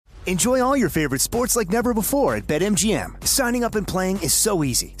Enjoy all your favorite sports like never before at BetMGM. Signing up and playing is so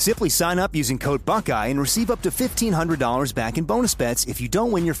easy. Simply sign up using code Buckeye and receive up to $1,500 back in bonus bets if you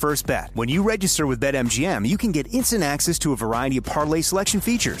don't win your first bet. When you register with BetMGM, you can get instant access to a variety of parlay selection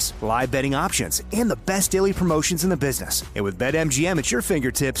features, live betting options, and the best daily promotions in the business. And with BetMGM at your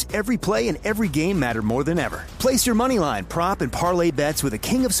fingertips, every play and every game matter more than ever. Place your moneyline, prop, and parlay bets with the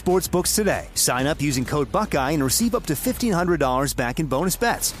king of sportsbooks today. Sign up using code Buckeye and receive up to $1,500 back in bonus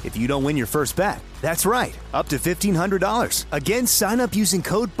bets if you don't win your first bet. That's right, up to $1,500. Again, sign up using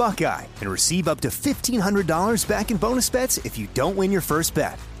code Buckeye and receive up to $1,500 back in bonus bets if you don't win your first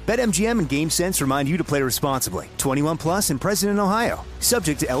bet. BetMGM and GameSense remind you to play responsibly. 21 plus and present in Ohio.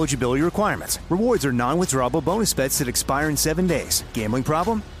 Subject to eligibility requirements. Rewards are non-withdrawable bonus bets that expire in 7 days. Gambling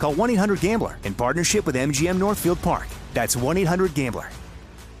problem? Call 1-800-GAMBLER in partnership with MGM Northfield Park. That's 1-800-GAMBLER.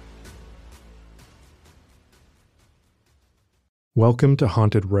 Welcome to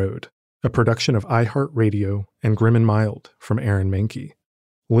Haunted Road, a production of iHeartRadio and Grim & Mild from Aaron Mahnke.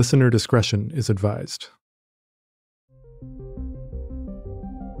 Listener discretion is advised.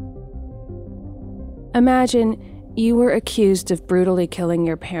 Imagine you were accused of brutally killing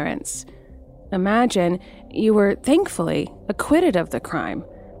your parents. Imagine you were, thankfully, acquitted of the crime.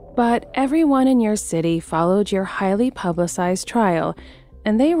 But everyone in your city followed your highly publicized trial,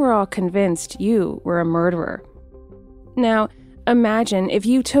 and they were all convinced you were a murderer. Now, imagine if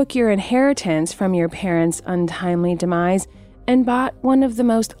you took your inheritance from your parents' untimely demise and bought one of the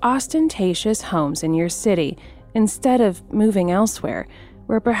most ostentatious homes in your city, instead of moving elsewhere,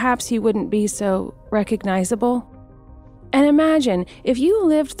 where perhaps you wouldn't be so recognizable. And imagine if you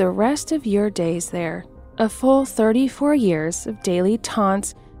lived the rest of your days there, a full 34 years of daily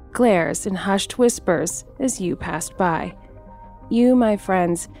taunts, glares, and hushed whispers as you passed by. You, my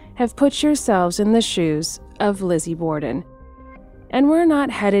friends, have put yourselves in the shoes of Lizzie Borden. And we're not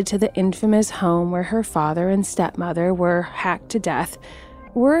headed to the infamous home where her father and stepmother were hacked to death.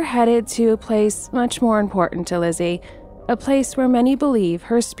 We're headed to a place much more important to Lizzie, a place where many believe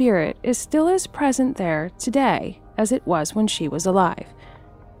her spirit is still as present there today as it was when she was alive.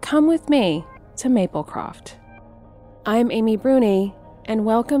 Come with me to Maplecroft. I'm Amy Bruni, and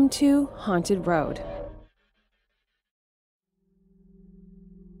welcome to Haunted Road.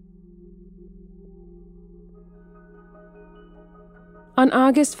 On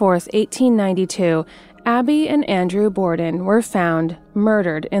August 4th, 1892, Abby and Andrew Borden were found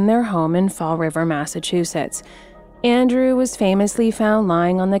murdered in their home in Fall River, Massachusetts. Andrew was famously found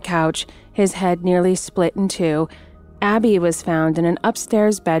lying on the couch, his head nearly split in two. Abby was found in an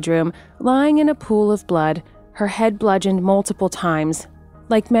upstairs bedroom, lying in a pool of blood, her head bludgeoned multiple times.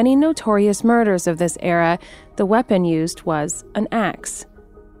 Like many notorious murders of this era, the weapon used was an axe.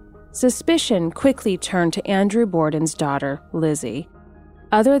 Suspicion quickly turned to Andrew Borden's daughter, Lizzie.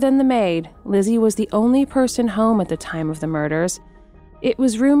 Other than the maid, Lizzie was the only person home at the time of the murders. It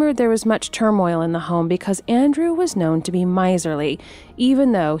was rumored there was much turmoil in the home because Andrew was known to be miserly,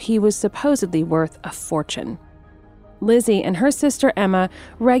 even though he was supposedly worth a fortune. Lizzie and her sister Emma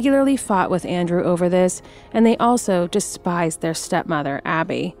regularly fought with Andrew over this, and they also despised their stepmother,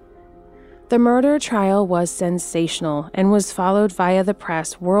 Abby. The murder trial was sensational and was followed via the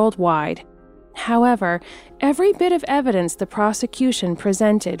press worldwide. However, every bit of evidence the prosecution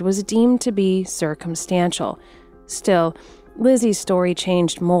presented was deemed to be circumstantial. Still, Lizzie's story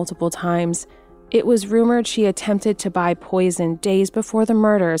changed multiple times. It was rumored she attempted to buy poison days before the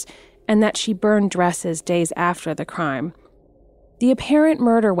murders and that she burned dresses days after the crime. The apparent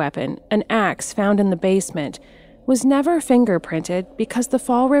murder weapon, an axe found in the basement, was never fingerprinted because the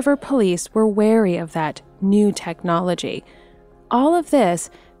Fall River police were wary of that new technology. All of this,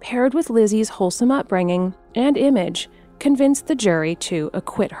 paired with Lizzie's wholesome upbringing and image, convinced the jury to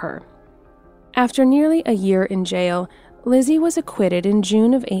acquit her. After nearly a year in jail, Lizzie was acquitted in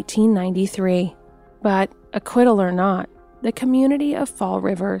June of 1893. But, acquittal or not, the community of Fall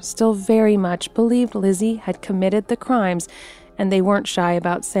River still very much believed Lizzie had committed the crimes, and they weren't shy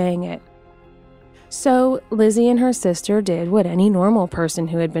about saying it. So, Lizzie and her sister did what any normal person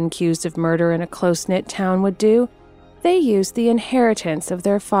who had been accused of murder in a close-knit town would do. They used the inheritance of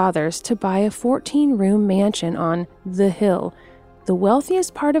their fathers to buy a 14-room mansion on The Hill, the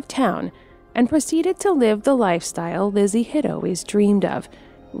wealthiest part of town, and proceeded to live the lifestyle Lizzie had always dreamed of,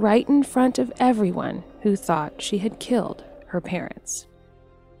 right in front of everyone who thought she had killed her parents.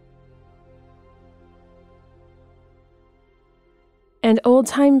 And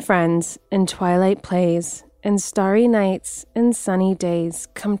old-time friends and twilight plays and starry nights and sunny days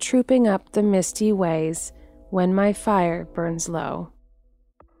come trooping up the misty ways when my fire burns low.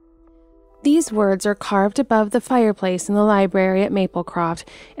 These words are carved above the fireplace in the library at Maplecroft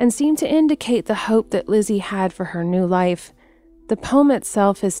and seem to indicate the hope that Lizzie had for her new life. The poem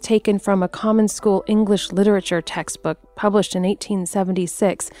itself is taken from a common school English literature textbook published in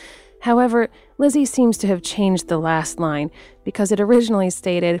 1876. However, Lizzie seems to have changed the last line because it originally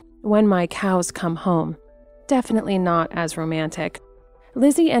stated, "When my cows come home." Definitely not as romantic.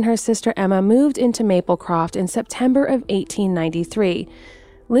 Lizzie and her sister Emma moved into Maplecroft in September of 1893.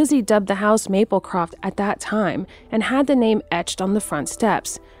 Lizzie dubbed the house Maplecroft at that time and had the name etched on the front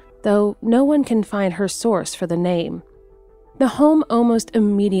steps, though no one can find her source for the name. The home almost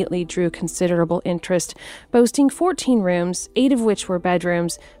immediately drew considerable interest, boasting 14 rooms, 8 of which were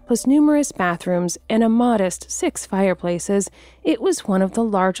bedrooms, plus numerous bathrooms and a modest 6 fireplaces. It was one of the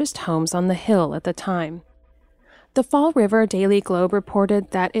largest homes on the hill at the time. The Fall River Daily Globe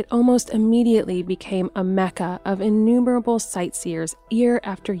reported that it almost immediately became a mecca of innumerable sightseers year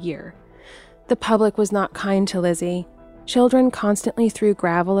after year. The public was not kind to Lizzie. Children constantly threw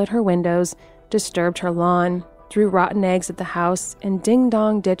gravel at her windows, disturbed her lawn, threw rotten eggs at the house, and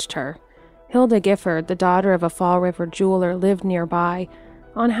ding-dong ditched her. Hilda Gifford, the daughter of a Fall River jeweler, lived nearby.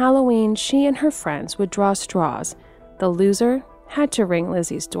 On Halloween, she and her friends would draw straws. The loser had to ring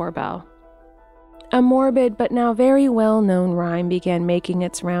Lizzie's doorbell. A morbid but now very well-known rhyme began making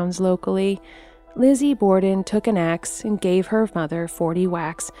its rounds locally. Lizzie Borden took an axe and gave her mother 40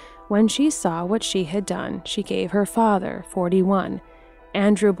 whacks. When she saw what she had done, she gave her father 41.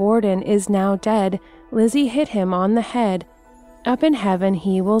 Andrew Borden is now dead. Lizzie hit him on the head. Up in heaven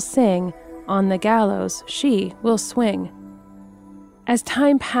he will sing. On the gallows she will swing. As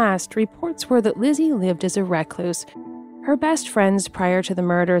time passed, reports were that Lizzie lived as a recluse. Her best friends prior to the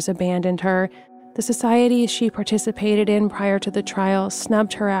murders abandoned her. The societies she participated in prior to the trial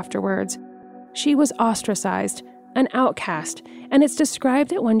snubbed her afterwards. She was ostracized, an outcast, and it's described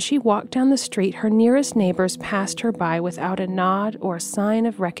that when she walked down the street, her nearest neighbors passed her by without a nod or sign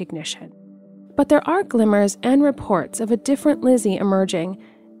of recognition. But there are glimmers and reports of a different Lizzie emerging.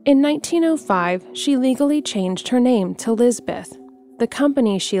 In 1905, she legally changed her name to Lizbeth. The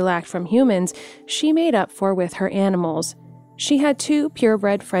company she lacked from humans, she made up for with her animals. She had 2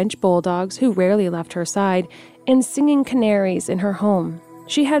 purebred French bulldogs who rarely left her side, and singing canaries in her home.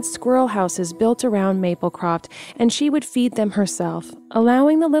 She had squirrel houses built around Maplecroft, and she would feed them herself,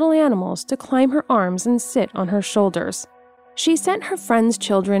 allowing the little animals to climb her arms and sit on her shoulders. She sent her friends'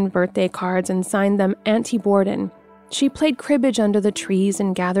 children birthday cards and signed them Auntie Borden. She played cribbage under the trees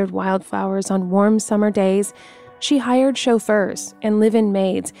and gathered wildflowers on warm summer days. She hired chauffeurs and live-in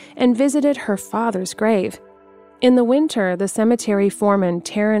maids and visited her father's grave. In the winter, the cemetery foreman,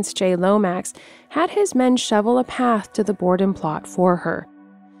 Terrence J. Lomax, had his men shovel a path to the Borden plot for her.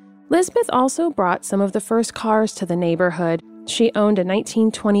 Lizbeth also brought some of the first cars to the neighborhood. She owned a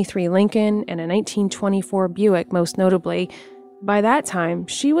 1923 Lincoln and a 1924 Buick, most notably. By that time,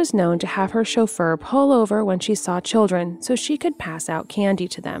 she was known to have her chauffeur pull over when she saw children so she could pass out candy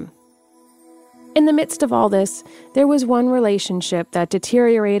to them. In the midst of all this, there was one relationship that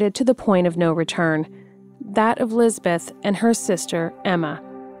deteriorated to the point of no return. That of Lizbeth and her sister, Emma.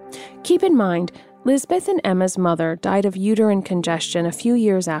 Keep in mind, Lizbeth and Emma's mother died of uterine congestion a few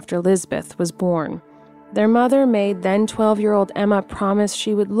years after Lizbeth was born. Their mother made then 12-year-old Emma promise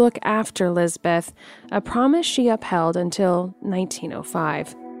she would look after Lizbeth, a promise she upheld until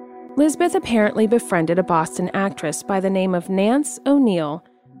 1905. Lizbeth apparently befriended a Boston actress by the name of Nance O'Neill.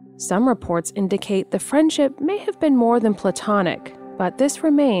 Some reports indicate the friendship may have been more than platonic, but this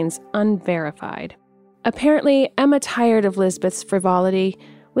remains unverified. Apparently, Emma tired of Lizbeth's frivolity,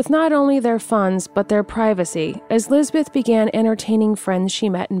 with not only their funds but their privacy, as Lizbeth began entertaining friends she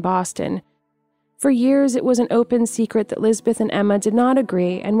met in Boston. For years, it was an open secret that Lizbeth and Emma did not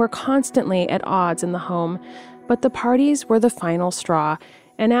agree and were constantly at odds in the home, but the parties were the final straw,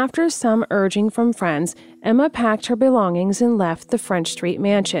 and after some urging from friends, Emma packed her belongings and left the French Street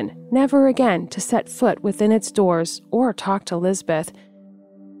mansion, never again to set foot within its doors or talk to Lizbeth.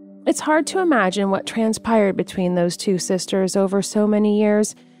 It's hard to imagine what transpired between those two sisters over so many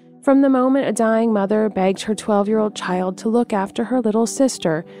years, from the moment a dying mother begged her 12-year-old child to look after her little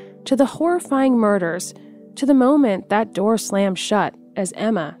sister, to the horrifying murders, to the moment that door slammed shut as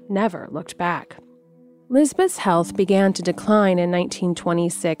Emma never looked back. Lizbeth's health began to decline in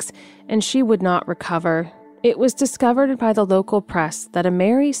 1926, and she would not recover. It was discovered by the local press that a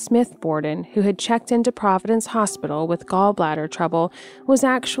Mary Smith Borden, who had checked into Providence Hospital with gallbladder trouble, was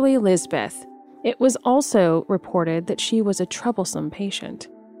actually Lizbeth. It was also reported that she was a troublesome patient.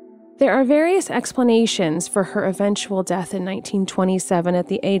 There are various explanations for her eventual death in 1927 at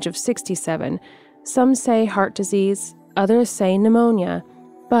the age of 67. Some say heart disease, others say pneumonia.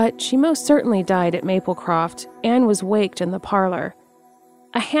 But she most certainly died at Maplecroft and was waked in the parlor.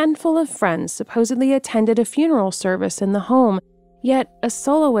 A handful of friends supposedly attended a funeral service in the home, yet a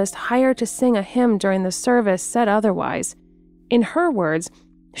soloist hired to sing a hymn during the service said otherwise. In her words,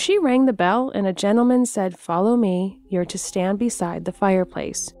 she rang the bell and a gentleman said, "Follow me, you're to stand beside the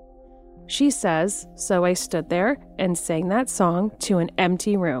fireplace." She says, "So I stood there and sang that song to an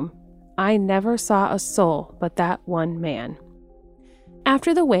empty room. I never saw a soul but that one man."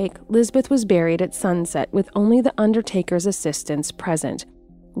 After the wake, Lisbeth was buried at sunset with only the undertaker's assistants present.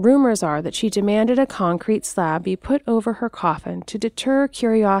 Rumors are that she demanded a concrete slab be put over her coffin to deter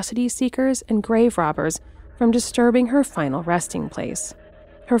curiosity seekers and grave robbers from disturbing her final resting place.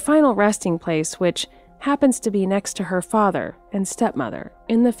 Her final resting place, which happens to be next to her father and stepmother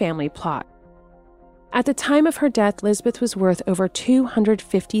in the family plot. At the time of her death, Lisbeth was worth over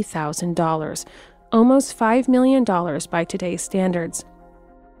 $250,000, almost $5 million by today's standards.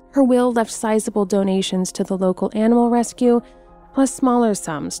 Her will left sizable donations to the local animal rescue, plus smaller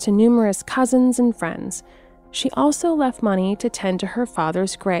sums to numerous cousins and friends. She also left money to tend to her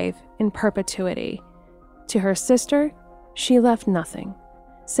father's grave in perpetuity. To her sister, she left nothing,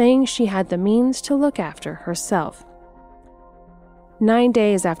 saying she had the means to look after herself. 9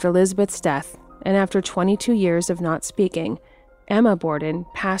 days after Lisbeth's death, and after 22 years of not speaking, Emma Borden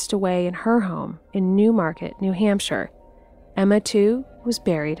passed away in her home in Newmarket, New Hampshire. Emma, too, was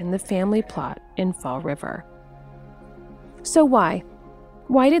buried in the family plot in Fall River. So why?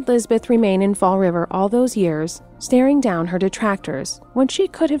 Why did Lisbeth remain in Fall River all those years, staring down her detractors, when she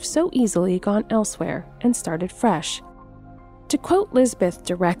could have so easily gone elsewhere and started fresh? To quote Lisbeth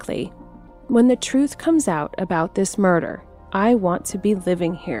directly, "When the truth comes out about this murder, I want to be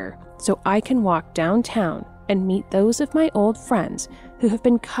living here so I can walk downtown and meet those of my old friends who have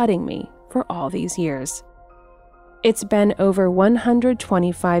been cutting me for all these years." It's been over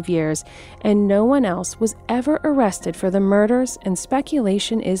 125 years, and no one else was ever arrested for the murders, and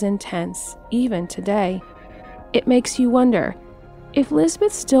speculation is intense, even today. It makes you wonder if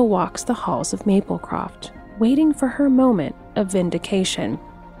Lisbeth still walks the halls of Maplecroft, waiting for her moment of vindication.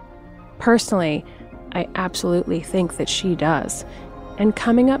 Personally, I absolutely think that she does. And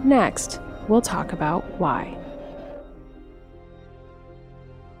coming up next, we'll talk about why.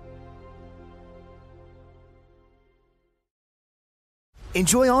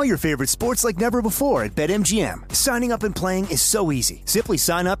 Enjoy all your favorite sports like never before at BetMGM. Signing up and playing is so easy. Simply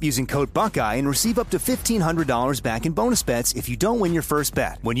sign up using code Buckeye and receive up to $1,500 back in bonus bets if you don't win your first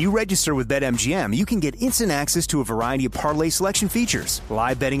bet. When you register with BetMGM, you can get instant access to a variety of parlay selection features,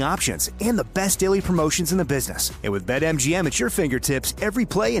 live betting options, and the best daily promotions in the business. And with BetMGM at your fingertips, every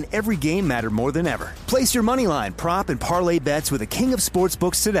play and every game matter more than ever. Place your moneyline, prop, and parlay bets with the king of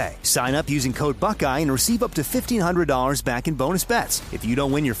sportsbooks today. Sign up using code Buckeye and receive up to $1,500 back in bonus bets if you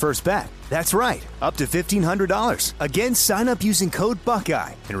don't win your first bet. That's right, up to $1,500. Again, sign up using code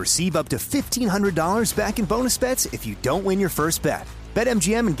Buckeye and receive up to $1,500 back in bonus bets if you don't win your first bet.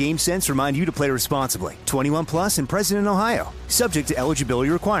 BetMGM and GameSense remind you to play responsibly. 21 plus and present in Ohio. Subject to eligibility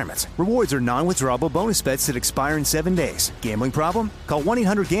requirements. Rewards are non-withdrawable bonus bets that expire in 7 days. Gambling problem? Call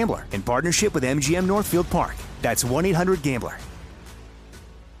 1-800-GAMBLER in partnership with MGM Northfield Park. That's 1-800-GAMBLER.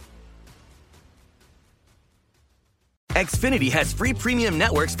 Xfinity has free premium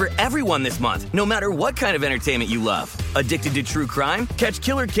networks for everyone this month, no matter what kind of entertainment you love. Addicted to true crime? Catch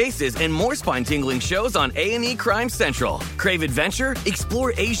killer cases and more spine-tingling shows on A&E Crime Central. Crave adventure?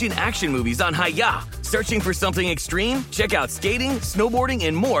 Explore Asian action movies on Hi-YAH. Searching for something extreme? Check out skating, snowboarding,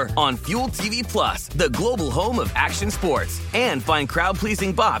 and more on Fuel TV Plus, the global home of action sports. And find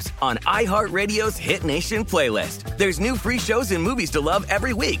crowd-pleasing bops on iHeartRadio's Hit Nation playlist. There's new free shows and movies to love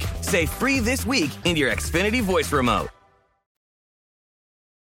every week. Say free this week in your Xfinity voice remote.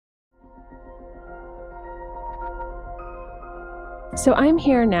 So I'm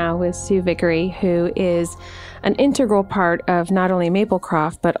here now with Sue Vickery, who is an integral part of not only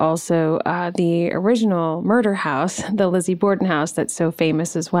Maplecroft, but also the original murder house, the Lizzie Borden house that's so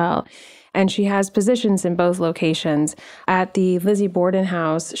famous as well. And she has positions in both locations. At the Lizzie Borden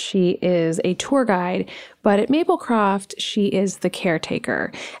house, she is a tour guide, but at Maplecroft, she is the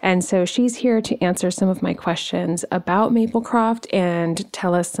caretaker. And so she's here to answer some of my questions about Maplecroft and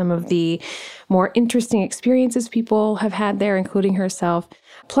tell us some of the more interesting experiences people have had there, including herself,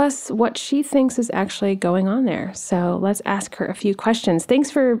 plus what she thinks is actually going on there. So let's ask her a few questions.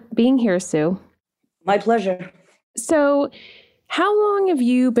 Thanks for being here, Sue. My pleasure. So how long have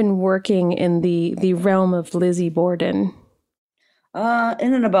you been working in the realm of Lizzie Borden?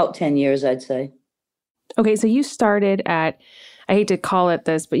 In about 10 years, I'd say. Okay, so you started at I hate to call it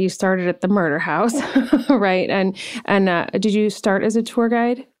this, but you started at the murder house, right? And did you start as a tour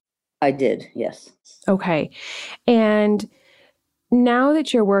guide? I did, yes. Okay. And now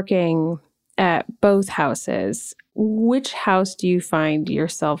that you're working at both houses, which house do you find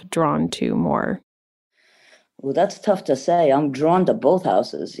yourself drawn to more? Well, that's tough to say. I'm drawn to both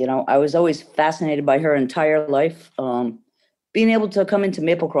houses. I was always fascinated by her entire life. Being able to come into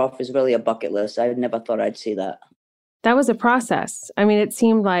Maplecroft is really a bucket list. I never thought I'd see that. That was a process. I mean, it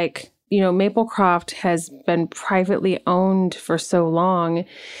seemed like, Maplecroft has been privately owned for so long,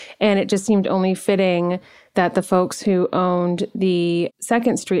 and it just seemed only fitting that the folks who owned the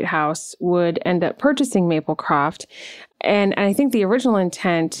 2nd Street house would end up purchasing Maplecroft. And I think the original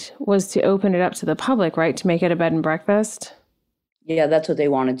intent was to open it up to the public, right? To make it a bed and breakfast. Yeah, that's what they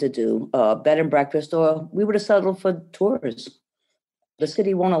wanted to do. Bed and breakfast, or we would have settled for tours. The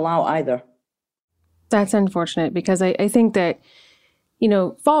city won't allow either. That's unfortunate because I think that,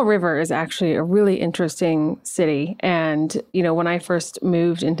 Fall River is actually a really interesting city. And, when I first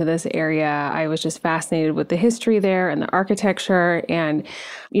moved into this area, I was just fascinated with the history there and the architecture. And,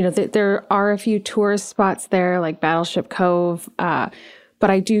 there are a few tourist spots there like Battleship Cove. But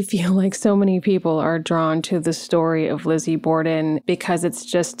I do feel like so many people are drawn to the story of Lizzie Borden because it's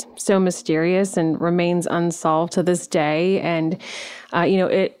just so mysterious and remains unsolved to this day. And,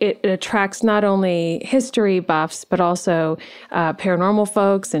 it attracts not only history buffs, but also paranormal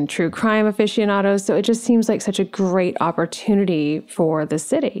folks and true crime aficionados. So it just seems like such a great opportunity for the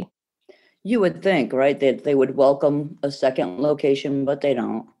city. You would think, right, that they would welcome a second location, but they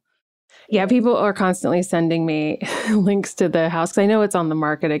don't. Yeah, people are constantly sending me links to the house because I know it's on the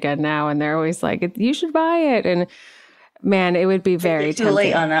market again now, and they're always like, "You should buy it." And man, it would be very too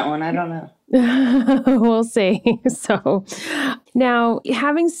late on that one. I don't know. We'll see. So now,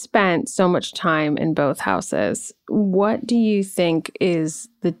 having spent so much time in both houses, what do you think is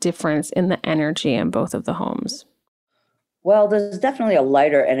the difference in the energy in both of the homes? Well, there's definitely a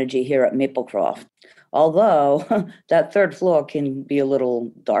lighter energy here at Maplecroft. Although that 3rd floor can be a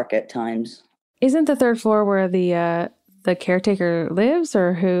little dark at times. Isn't the 3rd floor where the caretaker lives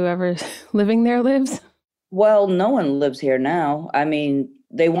or whoever's living there lives? Well, no one lives here now. I mean,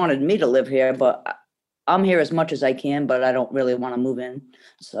 they wanted me to live here, but I'm here as much as I can, but I don't really want to move in.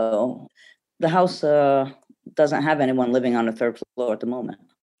 So the house doesn't have anyone living on the 3rd floor at the moment.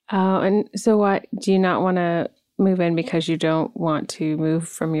 Oh, and so what? Do you not want to move in because you don't want to move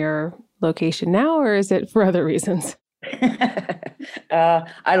from your location now, or is it for other reasons? I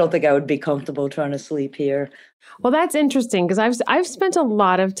don't think I would be comfortable trying to sleep here. Well, that's interesting because I've spent a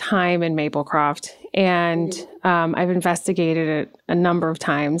lot of time in Maplecroft, and I've investigated it a number of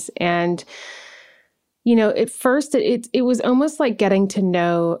times. And at first it was almost like getting to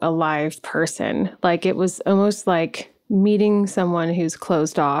know a live person. Like it was almost like meeting someone who's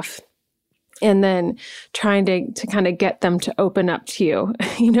closed off. And then trying to kind of get them to open up to you,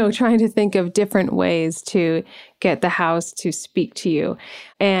 trying to think of different ways to get the house to speak to you.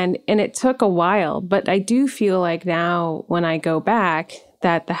 And it took a while, but I do feel like now when I go back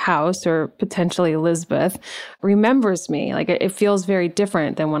that the house, or potentially Elizabeth, remembers me. Like it feels very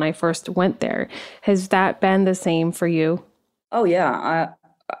different than when I first went there. Has that been the same for you? Oh, yeah.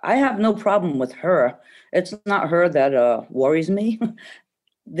 I have no problem with her. It's not her that worries me.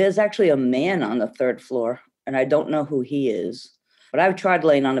 There's actually a man on the 3rd floor, and I don't know who he is. But I've tried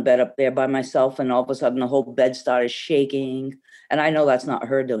laying on a bed up there by myself, and all of a sudden the whole bed started shaking. And I know that's not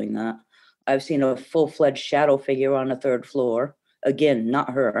her doing that. I've seen a full-fledged shadow figure on the 3rd floor. Again, not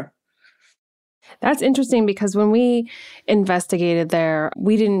her. That's interesting because when we investigated there,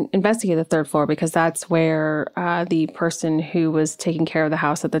 we didn't investigate the 3rd floor because that's where the person who was taking care of the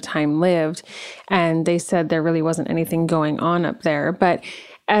house at the time lived. And they said there really wasn't anything going on up there. But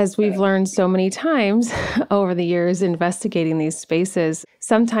as we've learned so many times over the years investigating these spaces,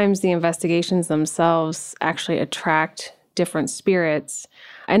 sometimes the investigations themselves actually attract different spirits.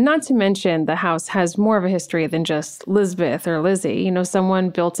 And not to mention, the house has more of a history than just Lisbeth or Lizzie. Someone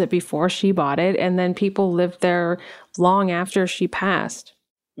built it before she bought it, and then people lived there long after she passed.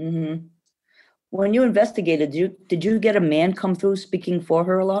 Mm-hmm. When you investigated, did you get a man come through speaking for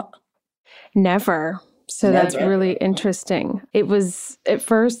her a lot? Never. So that's really interesting. It was at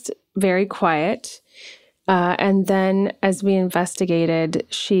first very quiet. And then as we investigated,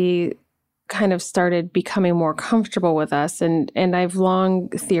 she kind of started becoming more comfortable with us. And I've long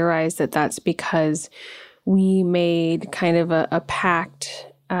theorized that that's because we made kind of a pact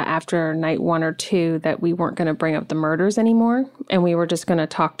after night 1 or 2 that we weren't going to bring up the murders anymore. And we were just going to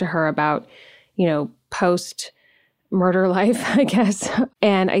talk to her about, post-murder life, I guess.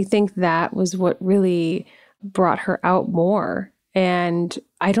 And I think that was what really brought her out more. And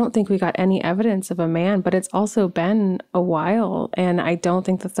I don't think we got any evidence of a man, but it's also been a while. And I don't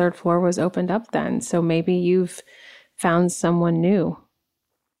think the third floor was opened up then. So maybe you've found someone new.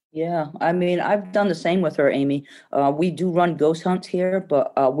 Yeah, I mean, I've done the same with her, Amy. We do run ghost hunts here,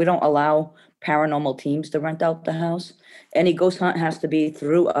 but we don't allow paranormal teams to rent out the house. Any ghost hunt has to be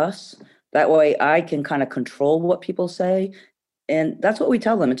through us. That way I can kind of control what people say. And that's what we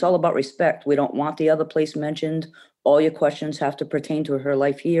tell them. It's all about respect. We don't want the other place mentioned. All your questions have to pertain to her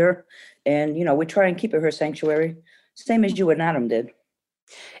life here. And, we try and keep it her sanctuary, same as you and Adam did.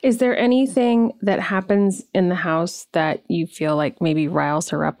 Is there anything that happens in the house that you feel like maybe riles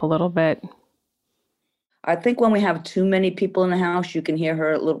her up a little bit? I think when we have too many people in the house, you can hear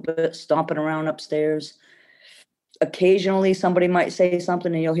her a little bit stomping around upstairs. Occasionally, somebody might say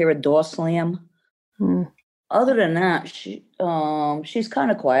something and you'll hear a door slam. Other than that, she's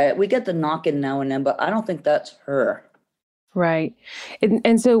kind of quiet. We get the knocking now and then, but I don't think that's her. Right.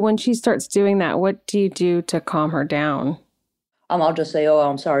 And so when she starts doing that, what do you do to calm her down? I'll just say,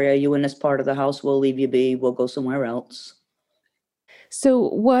 I'm sorry, are you in this part of the house? We'll leave you be. We'll go somewhere else. So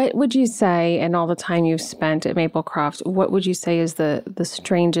what would you say, in all the time you've spent at Maplecroft, what would you say is the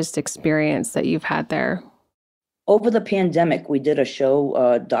strangest experience that you've had there? Over the pandemic, we did a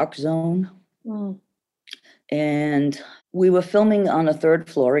show, Dark Zone. And we were filming on the third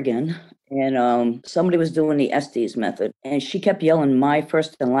floor again. And somebody was doing the Estes method. And she kept yelling my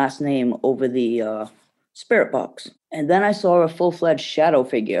first and last name over the spirit box. And then I saw a full-fledged shadow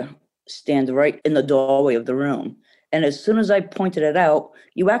figure stand right in the doorway of the room. And as soon as I pointed it out,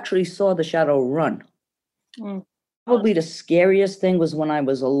 you actually saw the shadow run. Probably the scariest thing was when I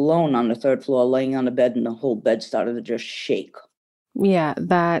was alone on the third floor, laying on the bed, and the whole bed started to just shake. Yeah,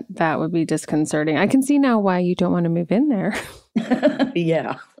 that would be disconcerting. I can see now why you don't want to move in there.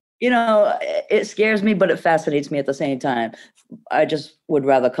 Yeah. It scares me, but it fascinates me at the same time. I just would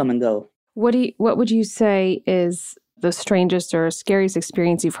rather come and go. What would you say is the strangest or scariest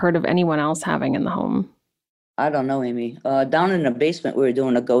experience you've heard of anyone else having in the home? I don't know, Amy. Down in the basement, we were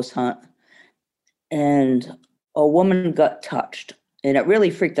doing a ghost hunt, and a woman got touched, and it really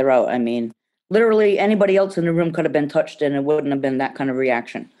freaked her out. I mean, literally anybody else in the room could have been touched, and it wouldn't have been that kind of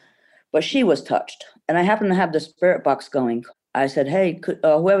reaction. But she was touched, and I happened to have the spirit box going. I said, hey,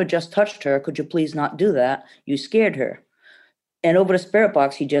 whoever just touched her, could you please not do that? You scared her. And over the spirit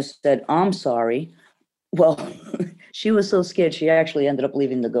box, he just said, I'm sorry. Well, she was so scared, she actually ended up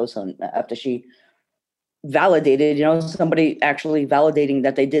leaving the ghost hunt after she validated, somebody actually validating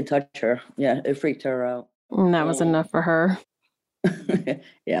that they did touch her. Yeah, it freaked her out. And that was enough for her.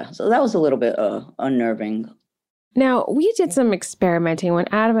 Yeah, so that was a little bit unnerving. Now, we did some experimenting when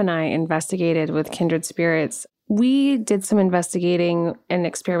Adam and I investigated with Kindred Spirits. We did some investigating and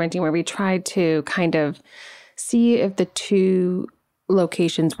experimenting where we tried to kind of see if the two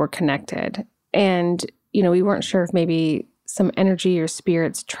locations were connected. And, we weren't sure if maybe some energy or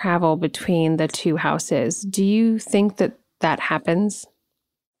spirits travel between the two houses. Do you think that happens?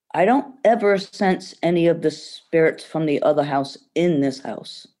 I don't ever sense any of the spirits from the other house in this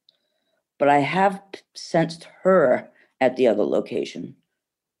house, but I have sensed her at the other location.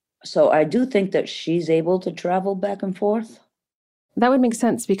 So I do think that she's able to travel back and forth. That would make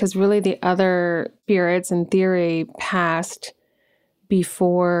sense because really the other spirits in theory passed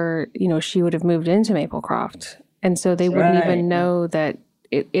before, she would have moved into Maplecroft. And so they wouldn't even know that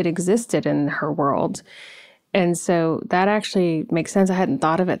it existed in her world. And so that actually makes sense. I hadn't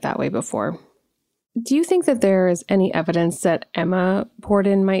thought of it that way before. Do you think that there is any evidence that Emma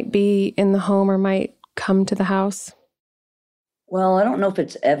Borden might be in the home or might come to the house? Well, I don't know if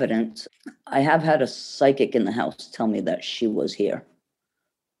it's evidence. I have had a psychic in the house tell me that she was here.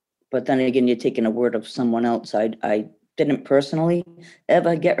 But then again, you're taking a word of someone else. I didn't personally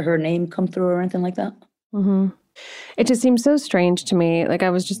ever get her name come through or anything like that. Mm-hmm. It just seems so strange to me. Like I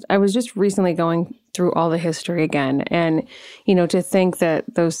was just recently going through all the history again. And, to think that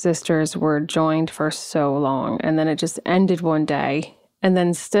those sisters were joined for so long and then it just ended one day. And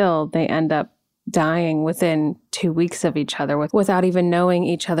then still they end up dying within 2 weeks of each other without even knowing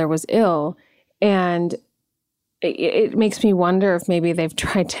each other was ill. And it makes me wonder if maybe they've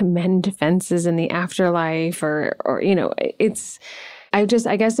tried to mend fences in the afterlife or it's... I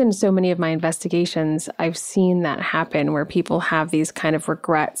guess in so many of my investigations, I've seen that happen where people have these kind of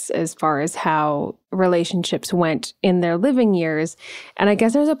regrets as far as how relationships went in their living years. And I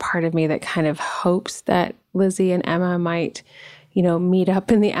guess there's a part of me that kind of hopes that Lizzie and Emma might, meet up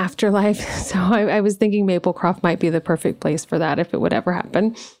in the afterlife. So I was thinking Maplecroft might be the perfect place for that if it would ever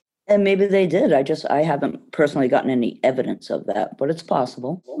happen. And maybe they did. I haven't personally gotten any evidence of that, but it's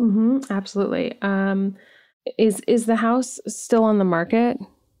possible. Mm-hmm, absolutely. Is the house still on the market?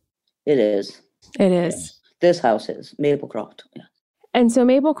 It is. It is. Yes. This house is Maplecroft. Yeah. And so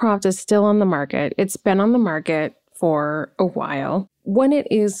Maplecroft is still on the market. It's been on the market for a while. When it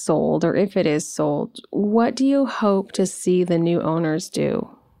is sold, or if it is sold, what do you hope to see the new owners do?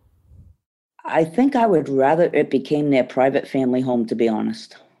 I think I would rather it became their private family home, to be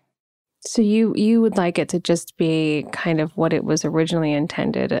honest. So you would like it to just be kind of what it was originally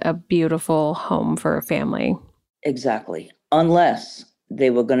intended, a beautiful home for a family. Exactly. Unless they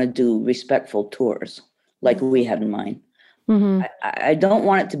were going to do respectful tours like we had in mind. Mm-hmm. I don't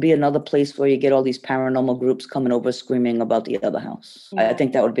want it to be another place where you get all these paranormal groups coming over screaming about the other house. Yeah. I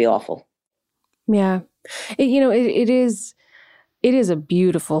think that would be awful. Yeah. It is a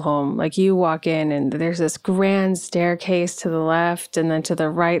beautiful home. Like you walk in and there's this grand staircase to the left, and then to the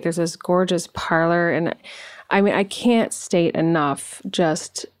right, there's this gorgeous parlor. And I mean, I can't state enough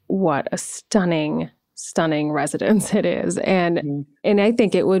just what a stunning residence it is. And I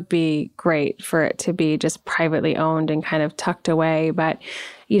think it would be great for it to be just privately owned and kind of tucked away. But,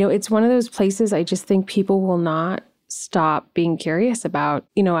 it's one of those places I just think people will not stop being curious about.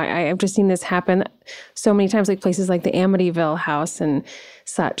 I've just seen this happen so many times, like places like the Amityville house and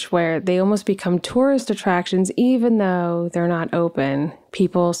such, where they almost become tourist attractions, even though they're not open.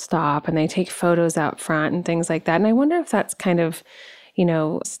 People stop and they take photos out front and things like that. And I wonder if that's kind of,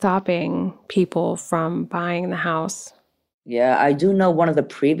 stopping people from buying the house. Yeah, I do know one of the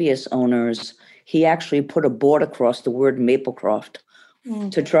previous owners, he actually put a board across the word Maplecroft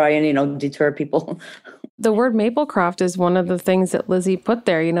to try and, deter people. The word Maplecroft is one of the things that Lizzie put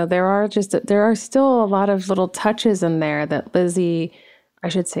there. There are still a lot of little touches in there that Lisbeth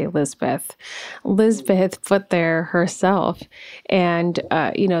put there herself. And,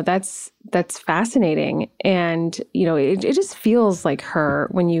 that's fascinating. And, it just feels like her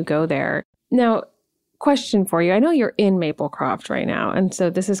when you go there. Now, question for you. I know you're in Maplecroft right now. And so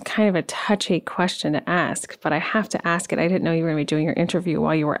this is kind of a touchy question to ask, but I have to ask it. I didn't know you were going to be doing your interview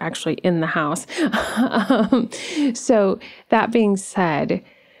while you were actually in the house. So that being said,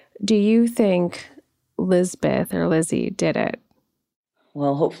 do you think Lisbeth or Lizzie did it?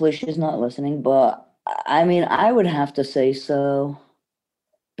 Well, hopefully she's not listening, but I mean, I would have to say so.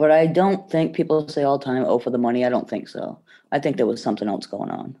 But I don't think people say all the time, oh, for the money. I don't think so. I think there was something else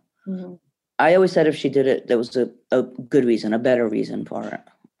going on. Mm-hmm. I always said if she did it, there was a good reason, a better reason for it.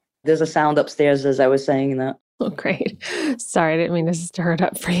 There's a sound upstairs as I was saying that. Oh, great. Sorry, I didn't mean to stir it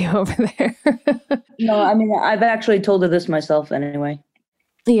up for you over there. No, I mean, I've actually told her this myself anyway.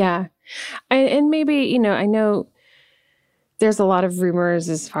 Yeah. And maybe, I know there's a lot of rumors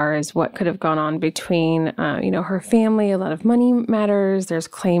as far as what could have gone on between, her family. A lot of money matters. There's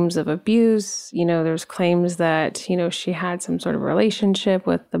claims of abuse. There's claims that, she had some sort of relationship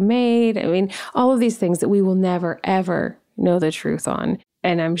with the maid. I mean, all of these things that we will never, ever know the truth on.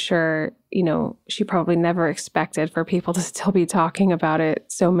 And I'm sure, she probably never expected for people to still be talking about it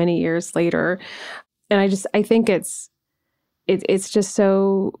so many years later. And I think it's just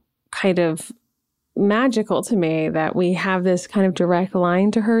so kind of magical to me that we have this kind of direct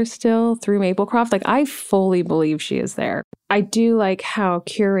line to her still through Maplecroft. Like, I fully believe she is there. I do like how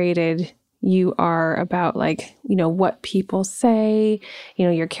curated you are about, like, what people say.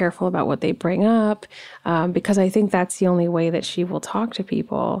 You're careful about what they bring up, because I think that's the only way that she will talk to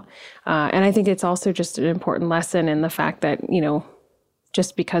people. And I think it's also just an important lesson in the fact that,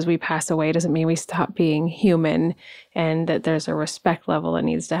 just because we pass away doesn't mean we stop being human, and that there's a respect level that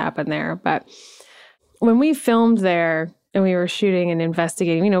needs to happen there. But when we filmed there and we were shooting and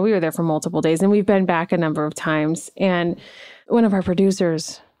investigating, we were there for multiple days, and we've been back a number of times. And one of our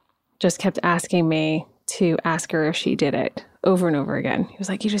producers just kept asking me to ask her if she did it over and over again. He was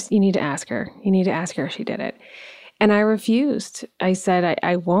like, you need to ask her. You need to ask her if she did it. And I refused. I said,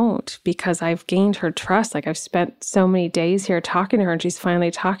 I won't, because I've gained her trust. Like, I've spent so many days here talking to her, and she's finally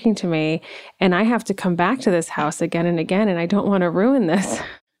talking to me, and I have to come back to this house again and again, and I don't want to ruin this.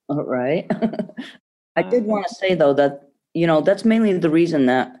 All right. I did want to say, though, that, that's mainly the reason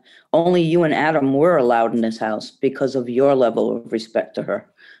that only you and Adam were allowed in this house, because of your level of respect to her.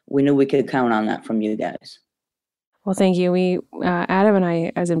 We knew we could count on that from you guys. Well, thank you. We, Adam and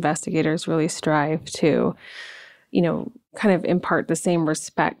I, as investigators, really strive to, kind of impart the same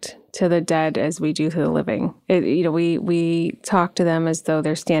respect to the dead as we do to the living. We talk to them as though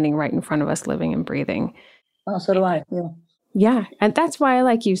they're standing right in front of us, living and breathing. Oh, so do I. Yeah. Yeah. And that's why I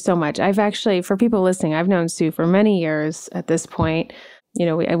like you so much. I've actually, for people listening, I've known Sue for many years at this point.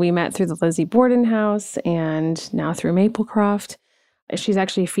 We met through the Lizzie Borden house, and now through Maplecroft. She's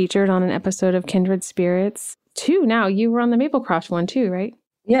actually featured on an episode of Kindred Spirits too. Now, you were on the Maplecroft one too, right?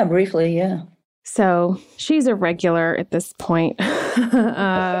 Yeah, briefly. Yeah. So she's a regular at this point.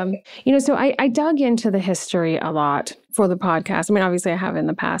 So I dug into the history a lot for the podcast. I mean, obviously I have in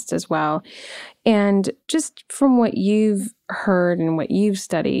the past as well. And just from what you've heard and what you've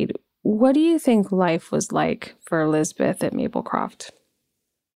studied, what do you think life was like for Elizabeth at Maplecroft?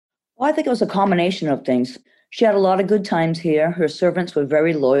 Well, I think it was a combination of things. She had a lot of good times here. Her servants were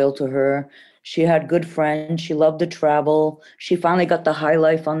very loyal to her. She had good friends. She loved to travel. She finally got the high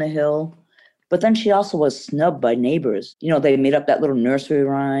life on the hill. But then she also was snubbed by neighbors. They made up that little nursery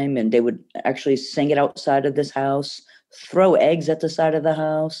rhyme and they would actually sing it outside of this house, throw eggs at the side of the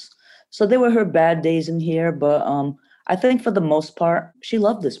house. So there were her bad days in here, but I think for the most part, she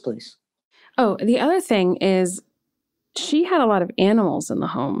loved this place. Oh, the other thing is she had a lot of animals in the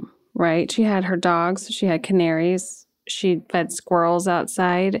home, right? She had her dogs, she had canaries, she fed squirrels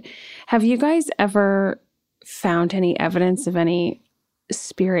outside. Have you guys ever found any evidence of any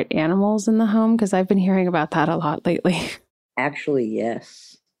spirit animals in the home? Because I've been hearing about that a lot lately. Actually,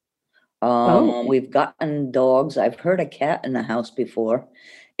 yes. Oh. We've gotten dogs. I've heard a cat in the house before.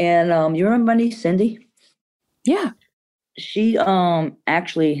 And you remember my niece Cindy? Yeah. She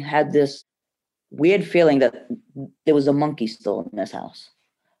actually had this weird feeling that there was a monkey still in this house.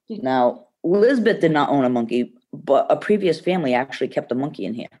 Now, Elizabeth did not own a monkey, but a previous family actually kept a monkey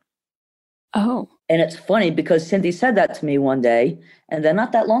in here. Oh. And it's funny because Cindy said that to me one day, and then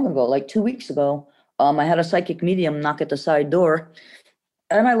not that long ago, like 2 weeks ago, I had a psychic medium knock at the side door,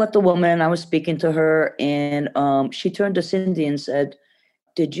 and I let the woman, I was speaking to her, and she turned to Cindy and said,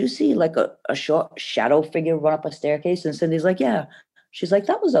 "Did you see like a short shadow figure run up a staircase?" And Cindy's like, "Yeah." She's like,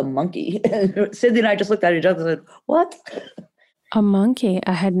 "That was a monkey." And Cindy and I just looked at each other and said, "What?" A monkey?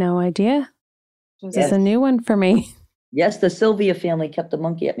 I had no idea. This is a new one for me. Yes, the Sylvia family kept a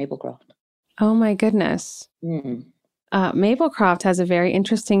monkey at Maplecroft. Oh my goodness. Maplecroft has a very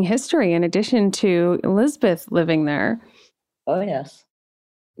interesting history in addition to Elizabeth living there. Oh, yes.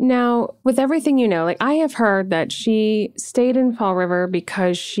 Now, with everything like I have heard that she stayed in Fall River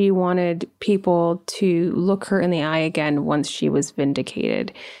because she wanted people to look her in the eye again once she was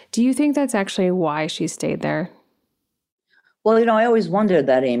vindicated. Do you think that's actually why she stayed there? Well, I always wondered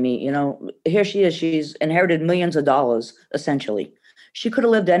that, Amy. Here she is. She's inherited millions of dollars, essentially. She could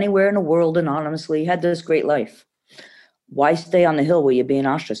have lived anywhere in the world anonymously, had this great life. Why stay on the hill where you're being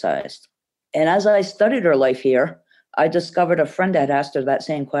ostracized? And as I studied her life here, I discovered a friend had asked her that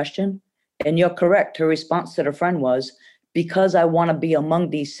same question. And you're correct. Her response to the friend was, "Because I want to be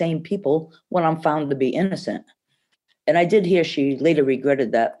among these same people when I'm found to be innocent." And I did hear she later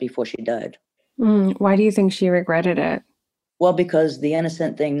regretted that before she died. Why do you think she regretted it? Well, because the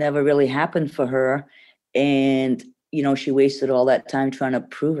innocent thing never really happened for her. And, she wasted all that time trying to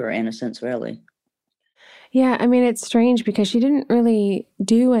prove her innocence, really. Yeah, I mean, it's strange because she didn't really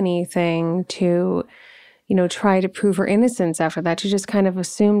do anything to, try to prove her innocence after that. She just kind of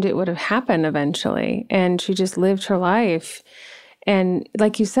assumed it would have happened eventually. And she just lived her life. And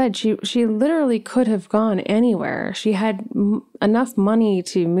like you said, she literally could have gone anywhere. She had enough money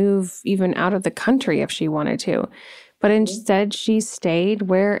to move even out of the country if she wanted to. But instead, she stayed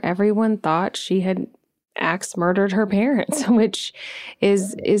where everyone thought she had axe-murdered her parents, which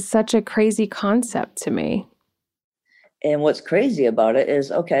is such a crazy concept to me. And what's crazy about it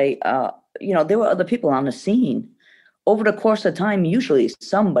is, okay, there were other people on the scene. Over the course of time, usually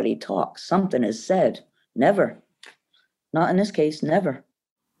somebody talks, something is said. Never. Not in this case, never.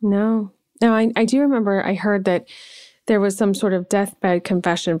 No. Now, I do remember I heard that there was some sort of deathbed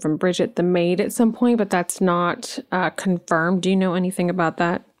confession from Bridget the maid at some point, but that's not confirmed. Do you know anything about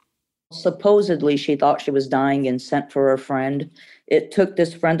that? Supposedly, she thought she was dying and sent for her friend. It took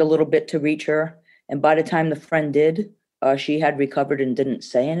this friend a little bit to reach her. And by the time the friend did, she had recovered and didn't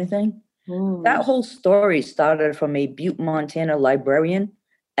say anything. That whole story started from a Butte, Montana librarian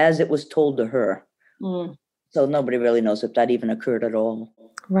as it was told to her. So nobody really knows if that even occurred at all.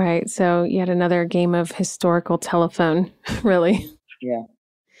 Right. So yet another game of historical telephone, really. Yeah.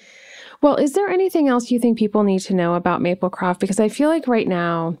 Well, is there anything else you think people need to know about Maplecroft? Because I feel like right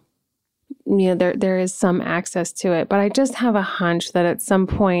now, there is some access to it, but I just have a hunch that at some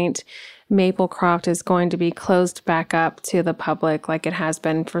point Maplecroft is going to be closed back up to the public like it has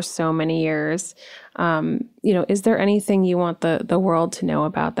been for so many years. Is there anything you want the world to know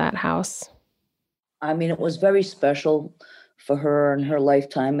about that house? I mean, it was very special for her in her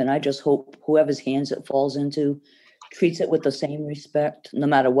lifetime, and I just hope whoever's hands it falls into treats it with the same respect, no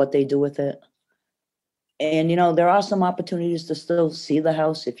matter what they do with it. And, there are some opportunities to still see the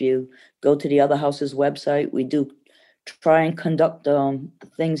house. If you go to the other house's website, we do try and conduct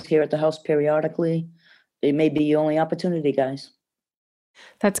things here at the house periodically. It may be your only opportunity, guys.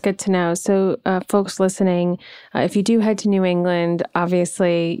 That's good to know. So folks listening, if you do head to New England,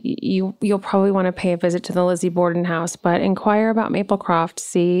 obviously you'll probably want to pay a visit to the Lizzie Borden house, but inquire about Maplecroft,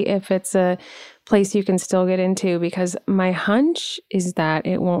 see if it's a place you can still get into, because my hunch is that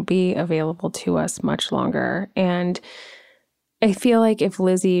it won't be available to us much longer. And I feel like if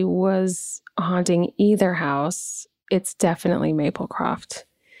Lizzie was haunting either house, it's definitely Maplecroft.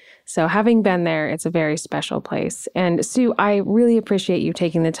 So having been there, it's a very special place. And Sue, I really appreciate you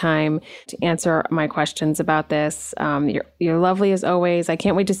taking the time to answer my questions about this. You're lovely as always. I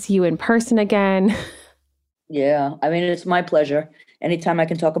can't wait to see you in person again. Yeah, I mean, it's my pleasure. Anytime I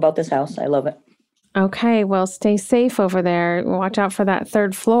can talk about this house, I love it. Okay, well, stay safe over there. Watch out for that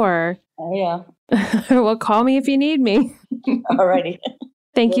third floor. Oh, yeah. Well, call me if you need me. All righty.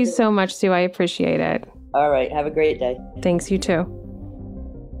 Thank you so much, Sue. I appreciate it. All right. Have a great day. Thanks, you too.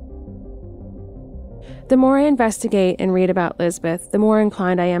 The more I investigate and read about Lisbeth, the more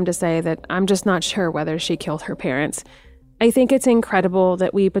inclined I am to say that I'm just not sure whether she killed her parents. I think it's incredible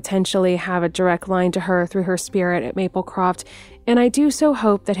that we potentially have a direct line to her through her spirit at Maplecroft, and I do so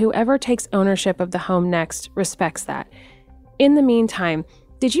hope that whoever takes ownership of the home next respects that. In the meantime,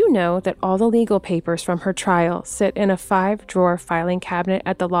 did you know that all the legal papers from her trial sit in a 5-drawer filing cabinet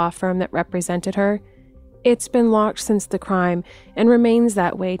at the law firm that represented her? It's been locked since the crime and remains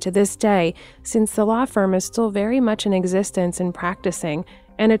that way to this day, since the law firm is still very much in existence and practicing,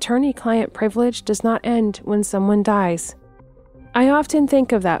 and attorney-client privilege does not end when someone dies. I often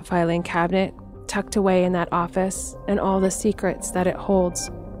think of that filing cabinet tucked away in that office and all the secrets that it holds.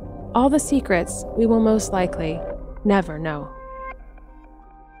 All the secrets we will most likely never know.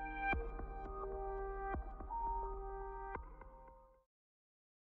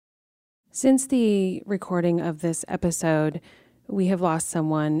 Since the recording of this episode, we have lost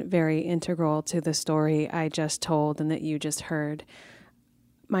someone very integral to the story I just told and that you just heard.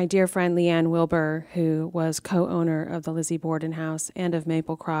 My dear friend Leanne Wilbur, who was co-owner of the Lizzie Borden house and of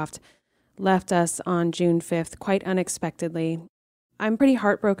Maplecroft, left us on June 5th quite unexpectedly. I'm pretty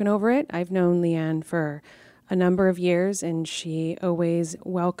heartbroken over it. I've known Leanne for a number of years, and she always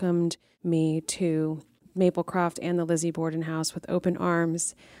welcomed me to Maplecroft and the Lizzie Borden house with open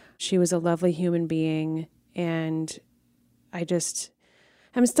arms. She was a lovely human being, and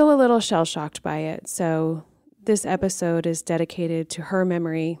I'm still a little shell-shocked by it. So this episode is dedicated to her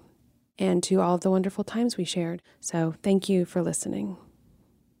memory and to all of the wonderful times we shared. So thank you for listening.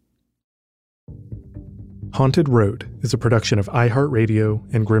 Haunted Road is a production of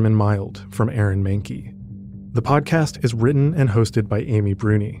iHeartRadio and Grim and Mild from Aaron Mahnke. The podcast is written and hosted by Amy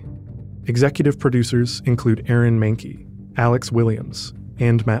Bruni. Executive producers include Aaron Mahnke, Alex Williams,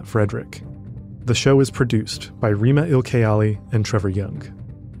 and Matt Frederick. The show is produced by Rima Ilkayali and Trevor Young.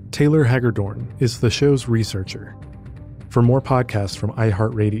 Taylor Hagerdorn is the show's researcher. For more podcasts from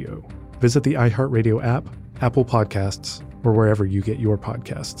iHeartRadio, visit the iHeartRadio app, Apple Podcasts, or wherever you get your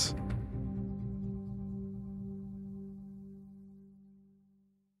podcasts.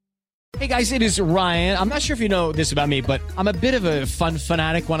 Hey guys, it is Ryan. I'm not sure if you know this about me, but I'm a bit of a fun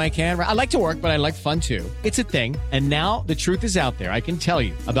fanatic when I can. I like to work, but I like fun too. It's a thing. And now the truth is out there. I can tell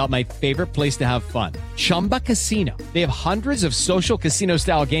you about my favorite place to have fun. Chumba Casino. They have hundreds of social casino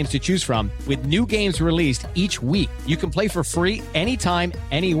style games to choose from with new games released each week. You can play for free anytime,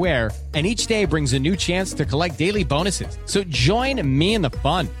 anywhere. And each day brings a new chance to collect daily bonuses. So join me in the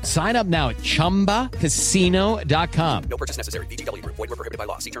fun. Sign up now at ChumbaCasino.com. No purchase necessary. VGW Group. Void where prohibited by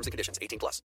law. See terms and conditions. 18+.